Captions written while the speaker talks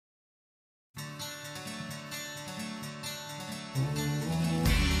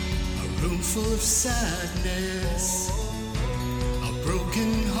full of sadness, a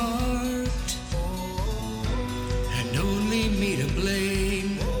broken heart, and only me to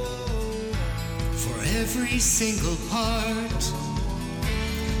blame for every single part.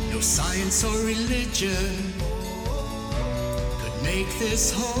 No science or religion could make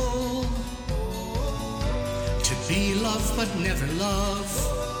this whole. To be loved but never love,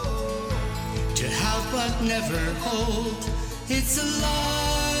 to have but never hold. It's a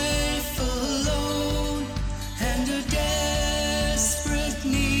life alone and a desperate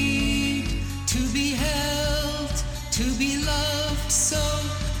need to be held, to be loved. So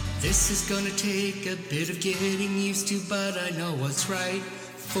this is gonna take a bit of getting used to, but I know what's right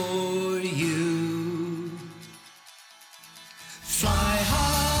for you. Fly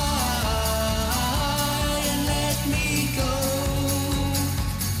high and let me go.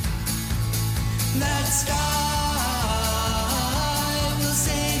 That sky will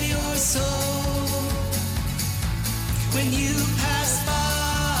save your soul. When you pass by,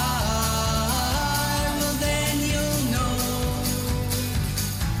 well then you'll know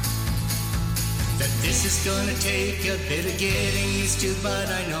that this is gonna take a bit of getting used to, but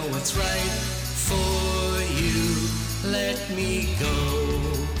I know what's right for you. Let me go.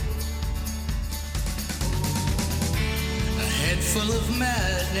 A head full of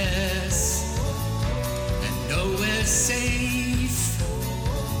madness and nowhere safe.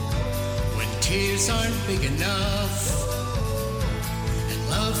 When tears aren't big enough and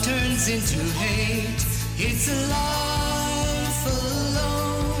love turns into hate. It's a life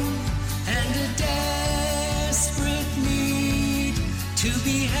alone and a desperate need to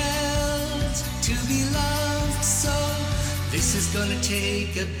be held, to be loved. So this is gonna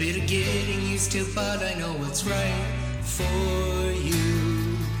take a bit of getting used to, but I know what's right for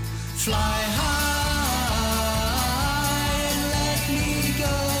you. Fly high and let me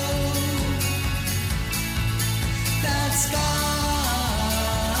go. That sky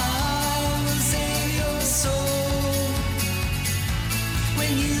will save your soul.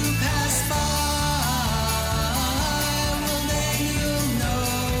 When you pass by, well then you'll know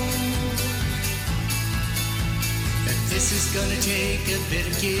that this is gonna take a bit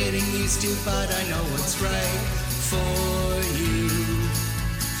of getting used to, but I know what's right for you.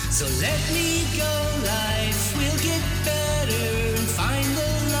 So let me go, life will get better and find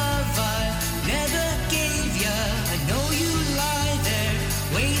the love I never gave ya. I know you lie there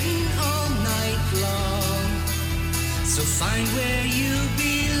waiting all night long, so find where you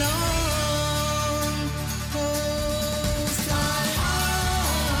belong. Oh, fly high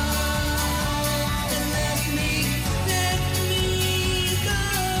and let me go.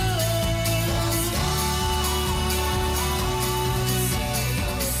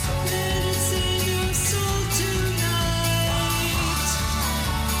 Let it save your soul tonight.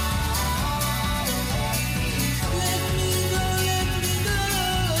 Let me go, let me go.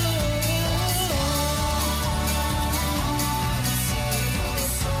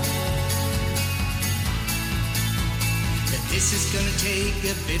 That this is gonna take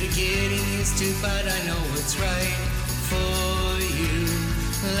a bit of getting used to, but I know what's right for you.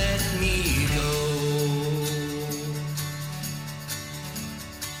 Let me